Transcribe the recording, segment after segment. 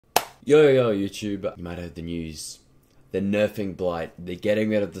Yo, YouTube. You might have heard the news. They're nerfing Blight. They're getting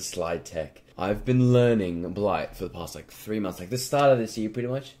rid of the slide tech. I've been learning Blight for the past, 3 months. The start of this year, pretty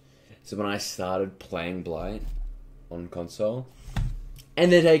much. So when I started playing Blight on console,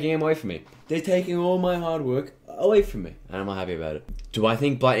 and they're taking him away from me. They're taking all my hard work away from me. And I'm not happy about it. Do I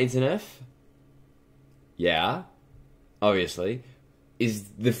think Blight needs an F? Yeah. Obviously. Is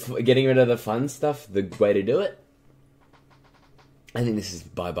getting rid of the fun stuff the way to do it? I think this is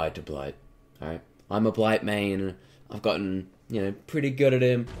bye-bye to Blight. Alright? I'm a Blight main. I've gotten, pretty good at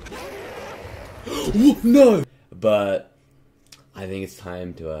him. No! But I think it's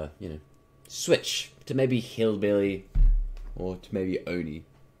time to, switch to maybe Hillbilly or to maybe Oni.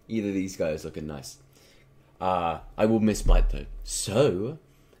 Either of these guys looking nice. I will miss Blight though. So,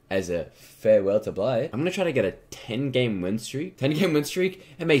 as a farewell to Blight, I'm gonna try to get a 10-game win streak. 10-game win streak,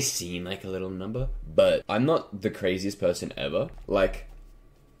 it may seem like a little number, but I'm not the craziest person ever.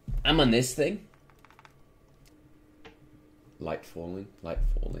 I'm on this thing. Light falling.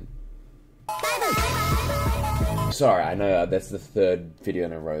 Sorry, I know that's the third video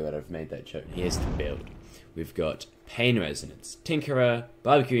in a row that I've made that joke. Here's the build. We've got Pain Resonance, Tinkerer,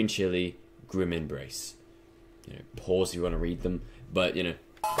 Barbecue and Chili, Grim Embrace. Pause if you want to read them, but it's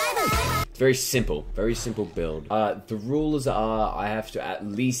very simple build. The rules are I have to at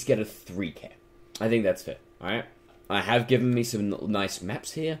least get a 3k. I think that's fair, alright? I have given me some nice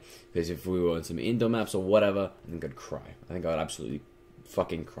maps here, because if we were on some indoor maps or whatever, I think I'd cry. I think I'd absolutely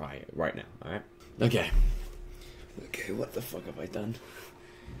fucking cry right now, alright? Okay, what the fuck have I done?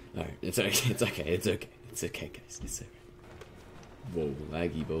 Alright, it's okay, guys, it's okay. Whoa,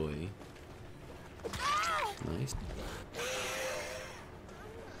 laggy boy.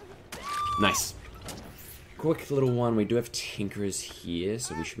 Nice. Quick little one, we do have Tinkerers here,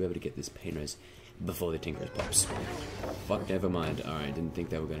 so we should be able to get this Pain Res before the Tinkerers pops. Fuck, never mind. Alright, didn't think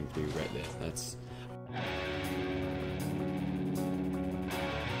they were going to be right there. That's...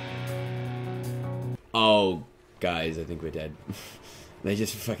 Oh, guys, I think we're dead. They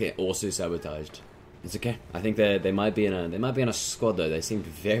just fucking also sabotaged. It's okay. I think they might be in a squad though. They seemed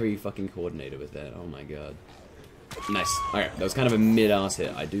very fucking coordinated with that. Oh my god. Nice. Alright, that was kind of a mid-ass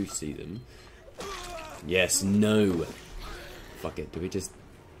hit. I do see them. Yes, no. Fuck it. Do we just...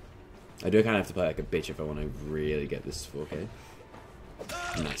 I do kind of have to play like a bitch if I want to really get this 4K.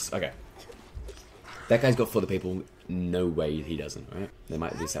 Nice. Okay. That guy's got for the people. No way he doesn't, right? They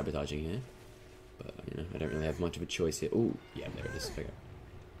might be sabotaging here. But, I don't really have much of a choice here. Oh, yeah, there it is. Okay.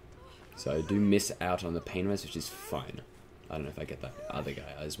 So I do miss out on the Pain Res, which is fine. I don't know if I get that other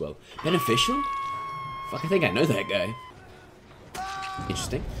guy as well. Beneficial? Fuck, I think I know that guy.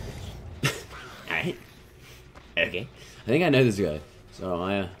 Interesting. Alright. Okay. I think I know this guy. So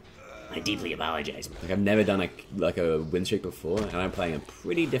I deeply apologize. I've never done a win streak before, and I'm playing a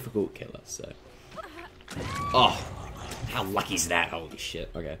pretty difficult killer, so... Oh! How lucky is that? Holy shit.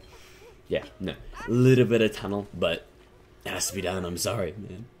 Okay. Yeah, no. A little bit of tunnel, but it has to be done. I'm sorry,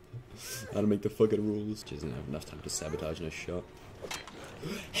 man. How to make the fucking rules. Just didn't have enough time to sabotage no shot.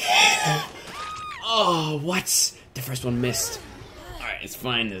 Oh, what? The first one missed. Alright, it's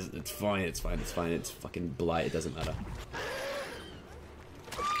fine. It's fine. It's fucking Blight. It doesn't matter.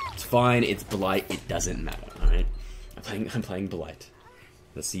 It's fine. It's Blight. It doesn't matter. Alright? I'm playing Blight.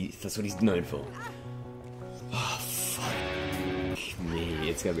 That's what he's known for. Oh, fuck me.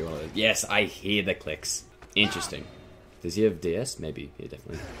 It's gonna be one of those. Yes, I hear the clicks. Interesting. Does he have DS? Maybe. Yeah,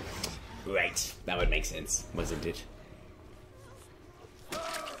 definitely. Right. That would make sense, wasn't it?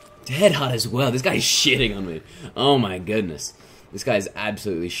 Headhunt as well. This guy's shitting on me. Oh my goodness. This guy's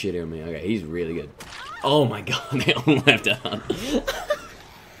absolutely shitting on me. Okay, he's really good. Oh my god, they all left out.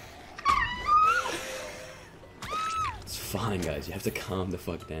 It's fine, guys. You have to calm the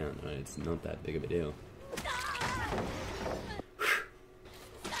fuck down. Right? It's not that big of a deal.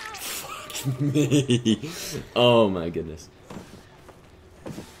 Fuck me. Oh my goodness.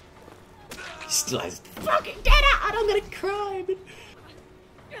 He still has fucking dead out. I'm gonna cry. Man.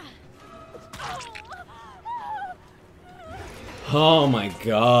 Oh my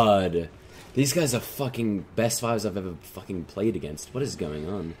god. These guys are fucking best fives I've ever fucking played against. What is going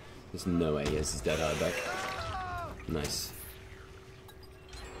on? There's no way he has his dead hard back. Nice.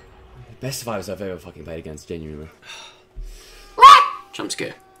 Best fives I've ever fucking played against, genuinely. Jump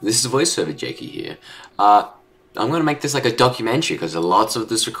scare. This is voiceover Jakey here. I'm gonna make this like a documentary because lots of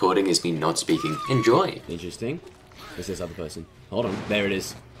this recording is me not speaking. Enjoy. Interesting. Where's this other person? Hold on. There it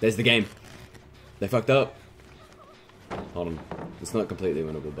is. There's the game. They fucked up. Hold on. It's not completely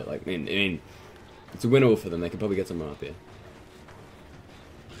winnable, but I mean, it's winnable for them. They can probably get someone up here.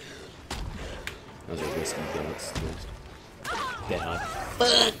 That was a risky dance. Dead hard.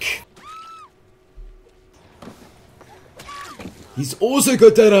 Fuck! He's also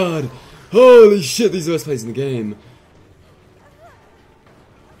got that hard. Holy shit, these are the best plays in the game.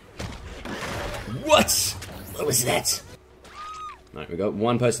 What? What was that? Alright, we got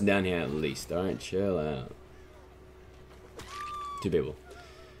one person down here at least. Alright, chill out. 2 people.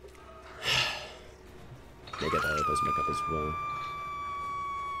 They get the other person back up as well.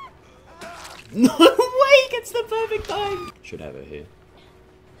 No way! He gets the perfect time! Should have her here.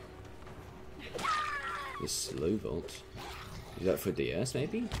 The slow vault. Is that for DS,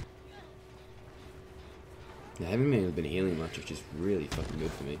 maybe? I haven't really been healing much, which is really fucking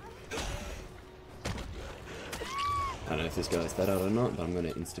good for me. I don't know if this guy's that out or not, but I'm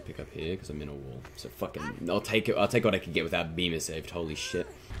gonna insta pick up here because I'm in a wall. So fucking, I'll take it. I'll take what I can get without beamer saved. Holy shit!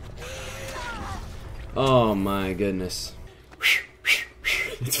 Oh my goodness!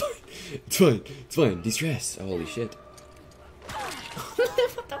 It's fine. It's fine. It's fine. De-stress. Holy shit!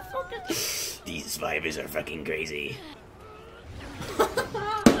 What the fuck? These survivors are fucking crazy.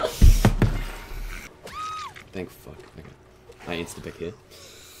 Thank fuck. Okay. I insta pick here.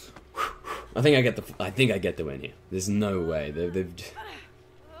 I think I get the win here. There's no way. They've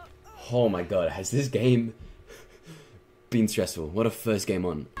oh my god, has this game been stressful? What a first game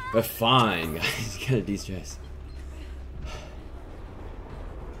on. We're fine, guys. Gotta de-stress.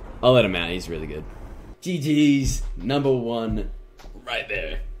 I'll let him out, he's really good. GG's, #1, right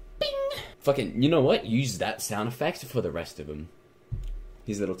there. Bing! Fucking, you know what? Use that sound effect for the rest of them.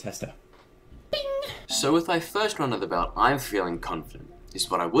 Here's a little tester. Bing! So with my first run of the belt, I'm feeling confident. This is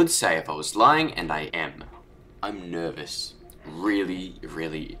what I would say if I was lying, and I am. I'm nervous. Really,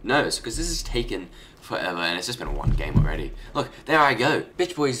 really nervous, because this has taken forever, and it's just been 1 game already. Look, there I go.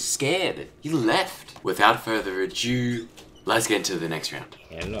 Bitch boy's scared. He left. Without further ado, let's get into the next round.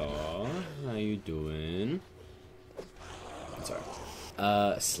 Hello, how you doing? Sorry.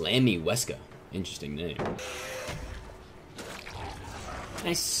 Slammy Wesker. Interesting name.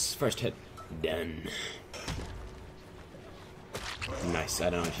 Nice first hit. Done. Nice, I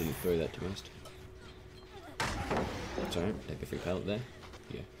don't know, I shouldn't throw that to most. That's alright, take a free pellet there.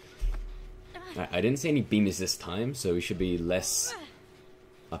 Yeah. Right, I didn't see any beamers this time, so we should be less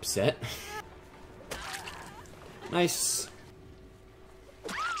upset. Nice.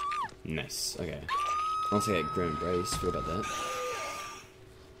 Nice, okay. Once I get Grim Embrace, forget about that.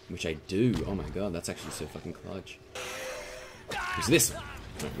 Which I do, oh my god, that's actually so fucking clutch. Who's this?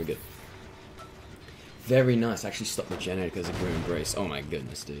 Alright, we're good. Very nice, I actually stopped the generator because of Grim Embrace. Oh my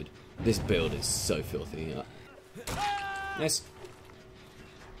goodness, dude. This build is so filthy. Nice.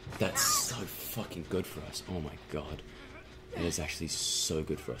 That's so fucking good for us. Oh my god. It is actually so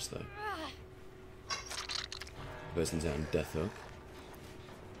good for us, though. Person's out in Death Hook.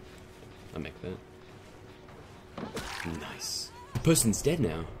 I'll make that. Nice. Person's dead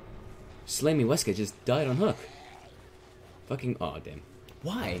now. Slammy Wesker just died on Hook. Fucking, oh damn.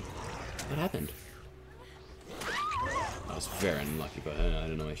 Why? What happened? I was very unlucky for her. I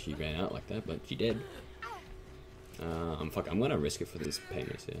don't know why she ran out like that, but she did. Fuck, I'm gonna risk it for this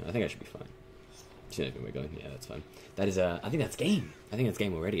payment here. I think I should be fine. She knows where we're going. Yeah, that's fine. That is, I think that's game. I think that's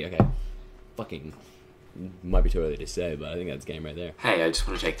game already. Okay. Fucking. Might be too early to say, but I think that's game right there. Hey, I just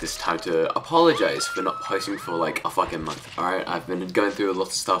want to take this time to apologize for not posting for like a fucking month, alright? I've been going through a lot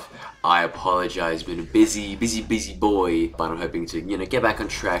of stuff. I apologize, been a busy boy, but I'm hoping to, you know, get back on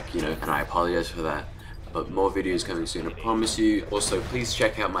track, you know, and I apologize for that. But more videos coming soon, I promise you. Also, please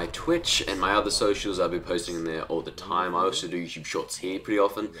check out my Twitch and my other socials. I'll be posting in there all the time. I also do YouTube shorts here pretty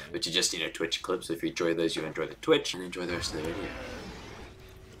often, which are just, you know, Twitch clips. So if you enjoy those, you'll enjoy the Twitch and enjoy the rest of the video.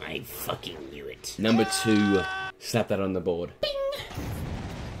 I fucking knew it. #2, slap that on the board. Bing!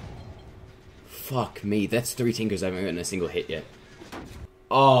 Fuck me, that's 3 tinkers I haven't gotten a single hit yet.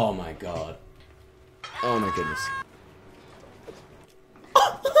 Oh my god. Oh my goodness.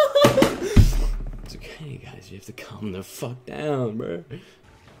 It's okay, guys, you have to calm the fuck down, bro.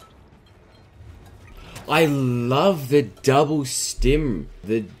 I love the double stim.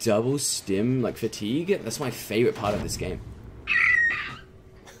 The double stim, like, fatigue. That's my favorite part of this game.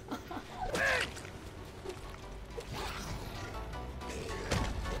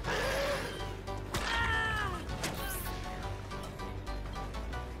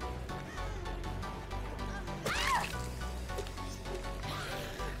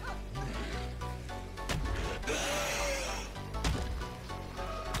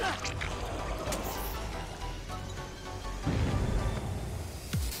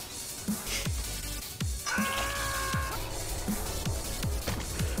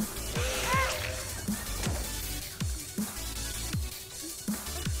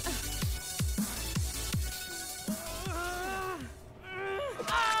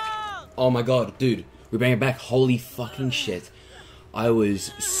 Oh my god, dude, we're bringing it back. Holy fucking shit. I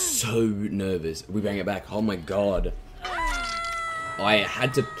was so nervous. We bring it back. Oh my god. I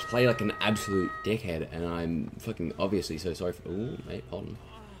had to play like an absolute dickhead, and I'm fucking obviously so sorry for... Ooh, mate, hold on.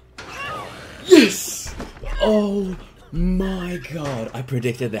 Yes! Oh my god. I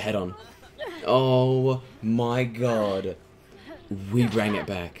predicted the head-on. Oh my god. We bring it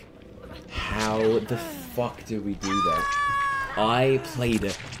back. How the fuck did we do that? I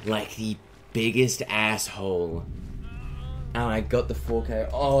played like the biggest asshole. And I got the 4K.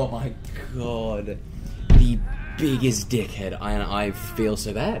 Oh my god. The biggest dickhead. I feel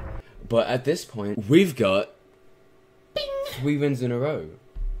so bad. But at this point, we've got 3 wins in a row.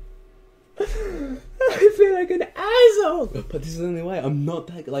 I feel like an asshole. But this is the only way. I'm not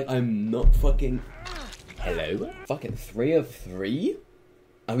that, like, I'm not fucking... Hello? Fucking 3 of 3?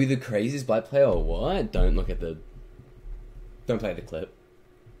 Are we the craziest blight player or what? Don't look at the... Don't play the clip.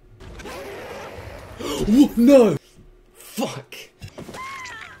 No! Fuck!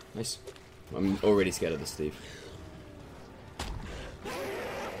 Nice. I'm already scared of this, Steve.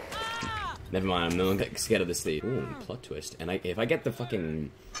 Never mind, I'm no longer scared of this, Steve. Ooh, plot twist. And if I get the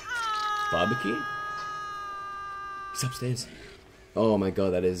fucking... barbecue? He's upstairs. Oh my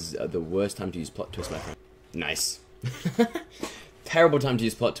god, that is the worst time to use plot twist, my friend. Nice. Terrible time to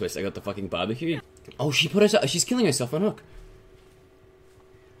use plot twist. I got the fucking barbecue. Oh, she put herself... She's killing herself on hook.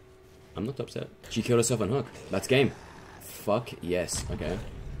 I'm not upset. She killed herself on hook. That's game. Fuck yes. Okay.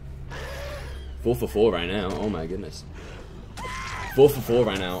 4 for 4 right now. Oh my goodness. 4 for 4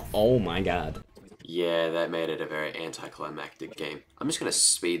 right now. Oh my god. Yeah, that made it a very anticlimactic game. I'm just gonna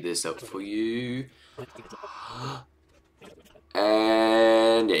speed this up for you.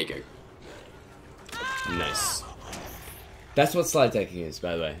 And there you go. Nice. That's what slide taking is,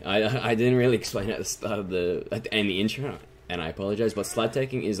 by the way. I didn't really explain it at the start of the intro, and I apologize. But slide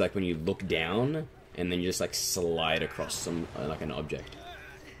taking is like when you look down and then you just like slide across some like an object,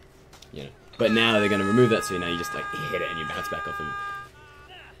 you know. But now they're gonna remove that, so now you just like hit it and you bounce back off them.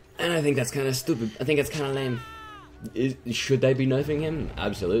 And I think that's kind of stupid. I think it's kind of lame. Should they be nerfing him?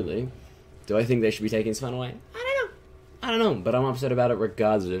 Absolutely. Do I think they should be taking his fun away? I don't know, but I'm upset about it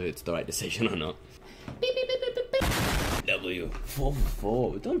regardless if it's the right decision or not. Beep, beep, beep, beep, beep, beep. W. 4 for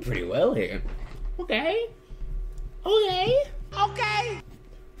 4. We're doing pretty well here. Okay. Okay. Okay.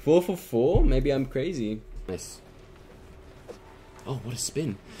 4 for 4? Maybe I'm crazy. Nice. Oh, what a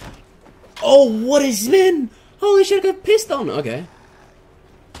spin. Oh, what a spin! Holy shit, I got pissed on. Okay.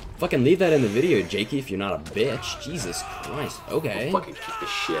 Fucking leave that in the video, Jakey, if you're not a bitch. Jesus Christ. Okay. I'll fucking kick the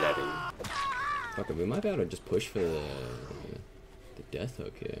shit out of you. Fuck it, we might be able to just push for the death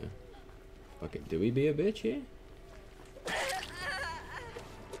hook here. Fuck it, do we be a bitch here?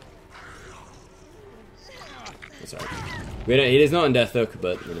 That's alright. We don't, it is not on death hook,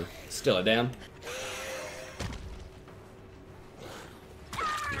 but, you know, still a down.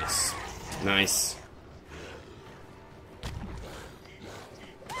 Nice. Nice.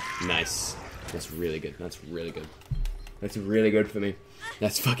 Nice. That's really good. That's really good. That's really good for me.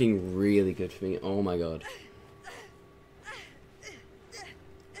 That's fucking really good for me. Oh my god.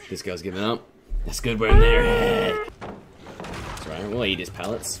 This guy's giving up. That's good, we're in there. That's right, we'll eat his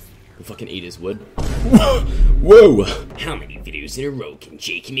pallets. We'll fucking eat his wood. Whoa! How many videos in a row can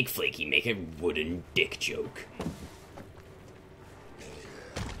Jakey McFlaky make a wooden dick joke?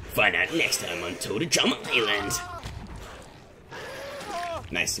 Find out next time on Total Drama Island.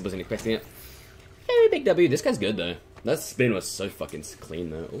 Nice, wasn't expecting it. Very big W. This guy's good though. That spin was so fucking clean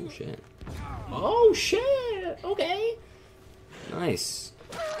though. Oh shit. Oh shit! Okay. Nice.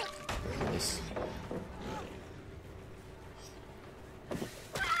 Nice.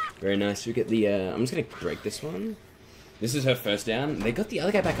 Very nice. We get the, I'm just gonna break this one. This is her first down. They got the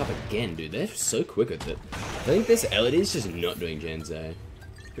other guy back up again, dude. They're so quick with it. I think this LED is just not doing Genzo.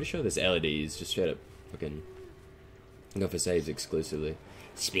 Pretty sure this LED is just straight up fucking go for saves exclusively.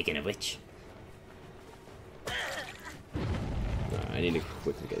 Speaking of which. I need to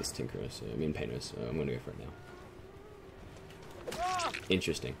quickly get this Tinkerer, so I mean Painter, so I'm gonna go for it now.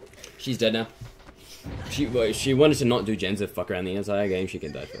 Interesting. She's dead now. She wanted to not do Genzo, fuck around the entire game, she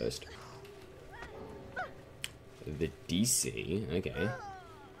can die first. The DC, okay.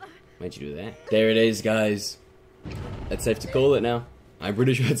 Why'd you do that? There it is, guys. That's safe to call it now. I'm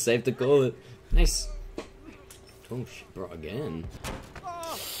pretty sure it's safe to call it. Nice. Oh shit, bro, again.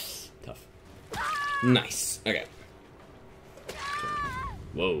 Tough. Nice. Okay.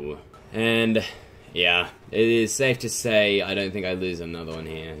 Whoa. And yeah, it is safe to say I don't think I lose another one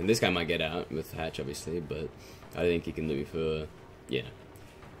here. And this guy might get out with Hatch, obviously, but I think he can loot me for, yeah.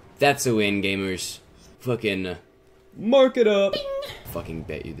 That's a win, gamers. Fucking Mark it up. Bing. Fucking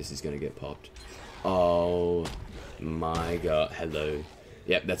bet you this is gonna get popped. Oh my god. Hello.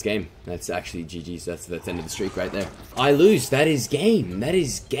 Yep, that's game. That's actually GG's. That's the end of the streak right there. I lose. That is game. That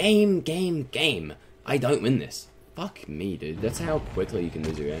is game. I don't win this. Fuck me, dude. That's how quickly you can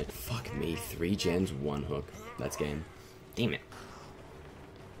lose a game. Fuck me. 3 gens, 1 hook. That's game. Damn it.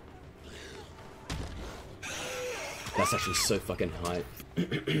 That's actually so fucking high.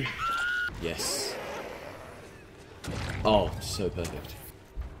 Yes. Oh, so perfect.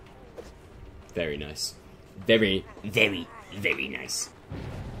 Very nice. Very nice.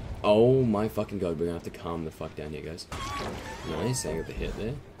 Oh my fucking god, we're gonna have to calm the fuck down here, guys. Nice, I got the hit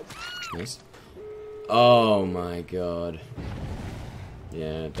there. Nice. Oh my god.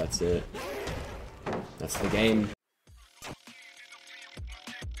 Yeah, that's it. That's the game.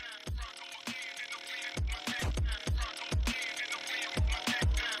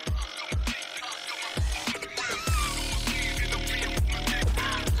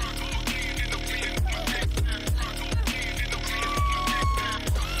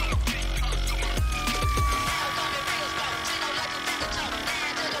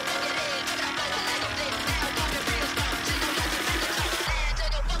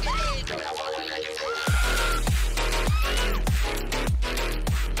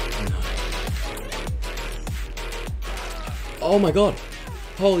 Oh my god.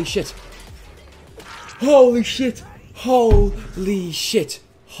 Holy shit. Holy shit. Holy shit.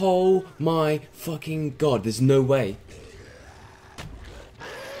 Oh my fucking god. There's no way.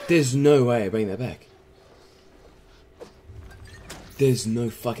 There's no way I bring that back. There's no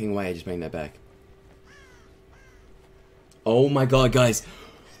fucking way I just bring that back. Oh my god, guys.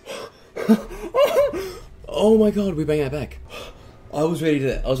 Oh my god, we bring that back. I was ready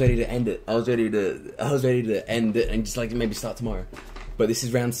to end it. I was ready to end it and just like maybe start tomorrow. But this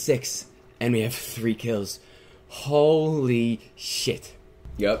is round 6 and we have 3 kills. Holy shit.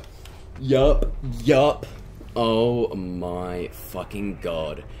 Yup. Oh my fucking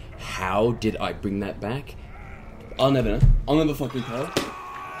god. How did I bring that back? I'll never know. I'll never fucking tell.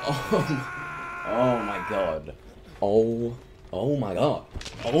 Oh my god. Oh my god.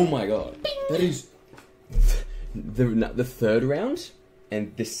 Oh my god. That is... The 3rd round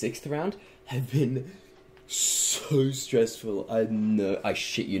and the 6th round have been so stressful. I know, I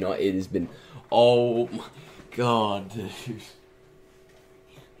shit you not, it has been, oh my god, dude.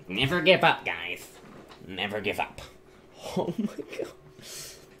 Never give up, guys. Never give up. Oh my god.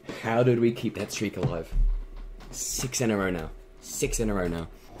 How did we keep that streak alive? 6 in a row now. 6 in a row now.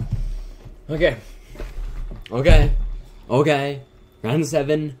 Okay. Round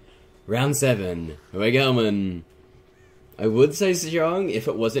 7. Round 7. We're going. I would say strong if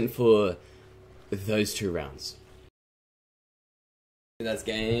it wasn't for those 2 rounds. That's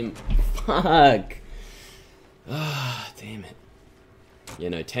game. Fuck. Ah, damn it. You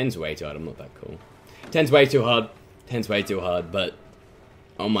know, 10's way too hard. I'm not that cool. 10's way too hard. 10's way too hard, but...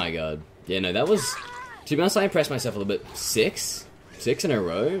 Oh my god. Yeah, no, that was... To be honest, I impressed myself a little bit. 6? 6 in a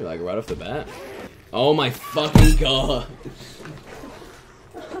row? Like, right off the bat? Oh my fucking god.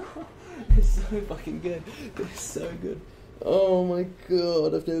 It's so fucking good. It's so good. Oh my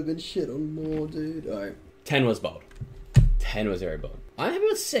god, I've never been shit on more, dude. Alright. 10 was bold. 10 was very bold. I'm happy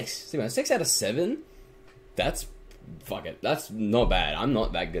with 6. See, man, 6 out of 7. That's... Fuck it. That's not bad. I'm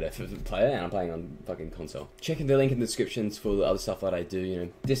not that good at a player, and I'm playing on fucking console. Check the link in the descriptions for the other stuff that I do, you know.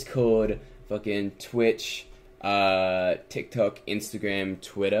 Discord, fucking Twitch, TikTok, Instagram,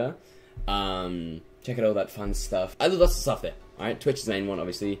 Twitter. Check out all that fun stuff. I do lots of stuff there. Alright, Twitch is the main one,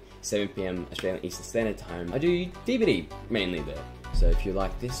 obviously, 7 PM Australian Eastern Standard Time. I do DVD mainly there. So if you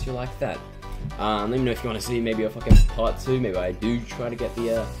like this, you like that. Let me know if you want to see maybe a fucking part 2. Maybe I do try to get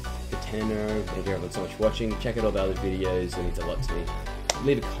the 10er. Thank you everyone so much for watching. Check out all the other videos, it means a lot to me.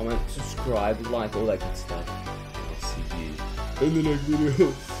 Leave a comment, subscribe, like, all that good stuff. I'll see you in the next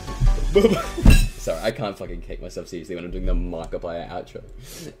video. Bye-bye. Sorry, I can't fucking take myself seriously when I'm doing the Markiplier outro.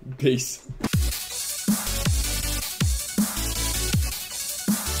 Peace.